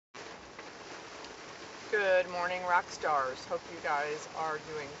Good morning, rock stars. Hope you guys are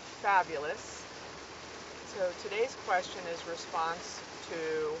doing fabulous. So today's question is response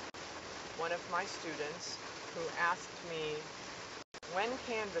to one of my students who asked me, when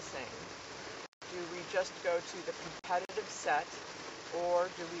canvassing, do we just go to the competitive set or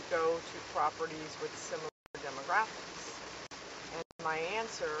do we go to properties with similar demographics? And my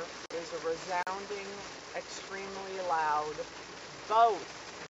answer is a resounding, extremely loud both.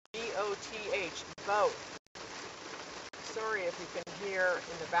 B-O-T-H, both. Sorry if you can hear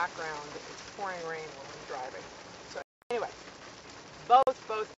in the background, it's pouring rain when I'm driving. So anyway, both.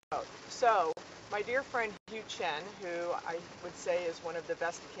 So my dear friend Hugh Chen, who I would say is one of the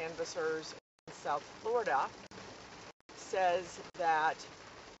best canvassers in South Florida, says that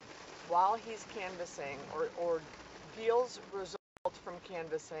while he's canvassing or deals result from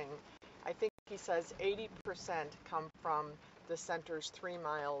canvassing, I think he says 80% come from the centers 3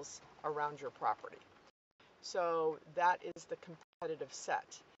 miles around your property. So that is the competitive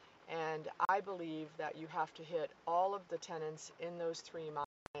set. And I believe that you have to hit all of the tenants in those 3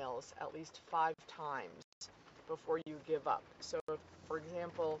 miles at least 5 times before you give up. So if, for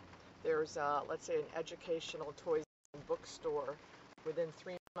example, there's let's say an educational toys and bookstore within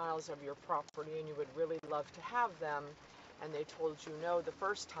 3 miles of your property and you would really love to have them, and they told you no the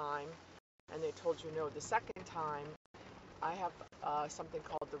first time and they told you no the second time, I have something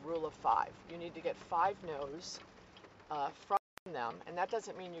called the rule of 5. You need to get 5 no's from them, and that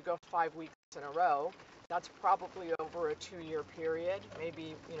doesn't mean you go 5 weeks in a row. That's probably over a 2-year period,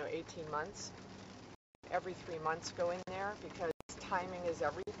 maybe 18 months. Every 3 months go in there because timing is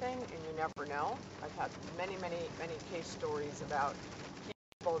everything, and you never know. I've had many case stories about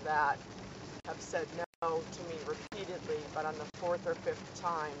people that have said no to me repeatedly, but on the 4th or 5th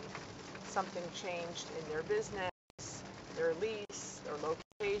time, something changed in their business, their lease, their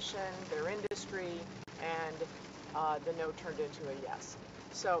location, their industry, and the no turned into a yes.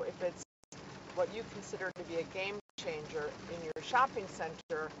 So if it's what you consider to be a game changer in your shopping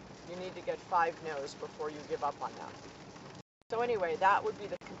center, you need to get 5 no's before you give up on them. So anyway, that would be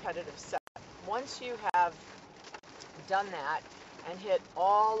the competitive set. Once you have done that and hit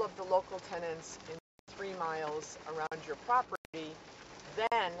all of the local tenants in 3 miles around your property,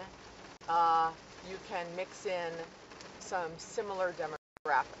 then you can mix in some similar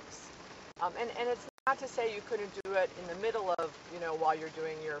demographics. And it's not to say you couldn't do it in the middle of, while you're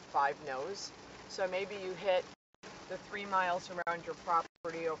doing your 5 no's. So maybe you hit the 3 miles around your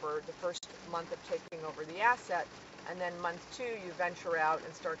property over the first month of taking over the asset, and then month 2 you venture out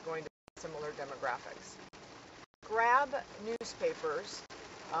and start going to similar demographics. Grab newspapers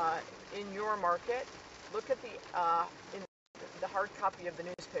in your market. Look at in the hard copy of the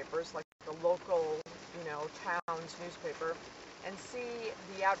newspapers, like the local, town's newspaper, and see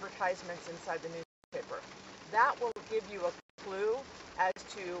the advertisements inside the newspaper. That will give you a clue as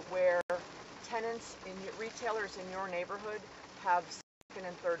to where tenants retailers in your neighborhood have second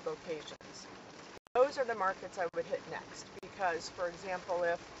and third locations. Those are the markets I would hit next, because, for example,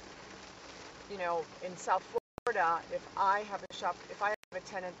 if in South Florida, if I have a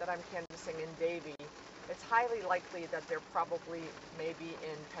tenant that I'm canvassing in Davie, it's highly likely that they're probably maybe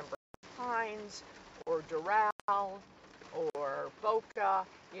in Pembroke Pines or Doral or Boca,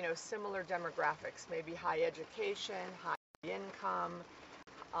 similar demographics, maybe high education, high income,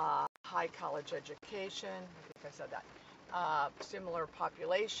 high college education, I think I said that, similar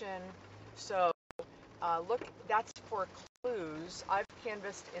population. So look, that's for clues. I've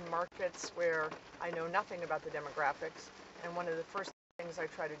canvassed in markets where I know nothing about the demographics, and one of the first things I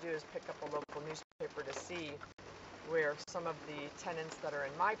try to do is pick up a local newspaper to see where some of the tenants that are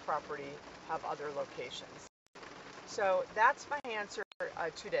in my property have other locations. So that's my answer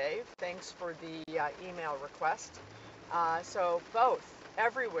today. Thanks for the email request. So both,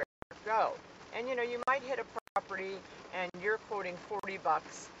 everywhere, go. And you might hit a property and you're quoting $40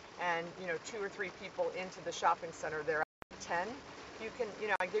 and 2 or 3 people into the shopping center, they're at 10. You can,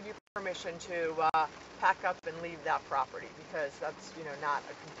 I give you permission to pack up and leave that property, because that's not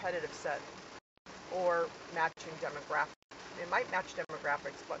a competitive set or matching demographics. It might match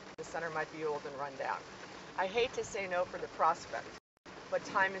demographics, but the center might be old and run down. I hate to say no for the prospect, but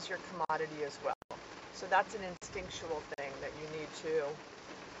time is your commodity as well. So that's an instinctual thing that you need to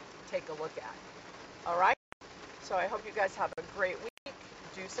take a look at. All right? So I hope you guys have a great week.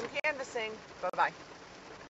 Do some canvassing. Bye-bye.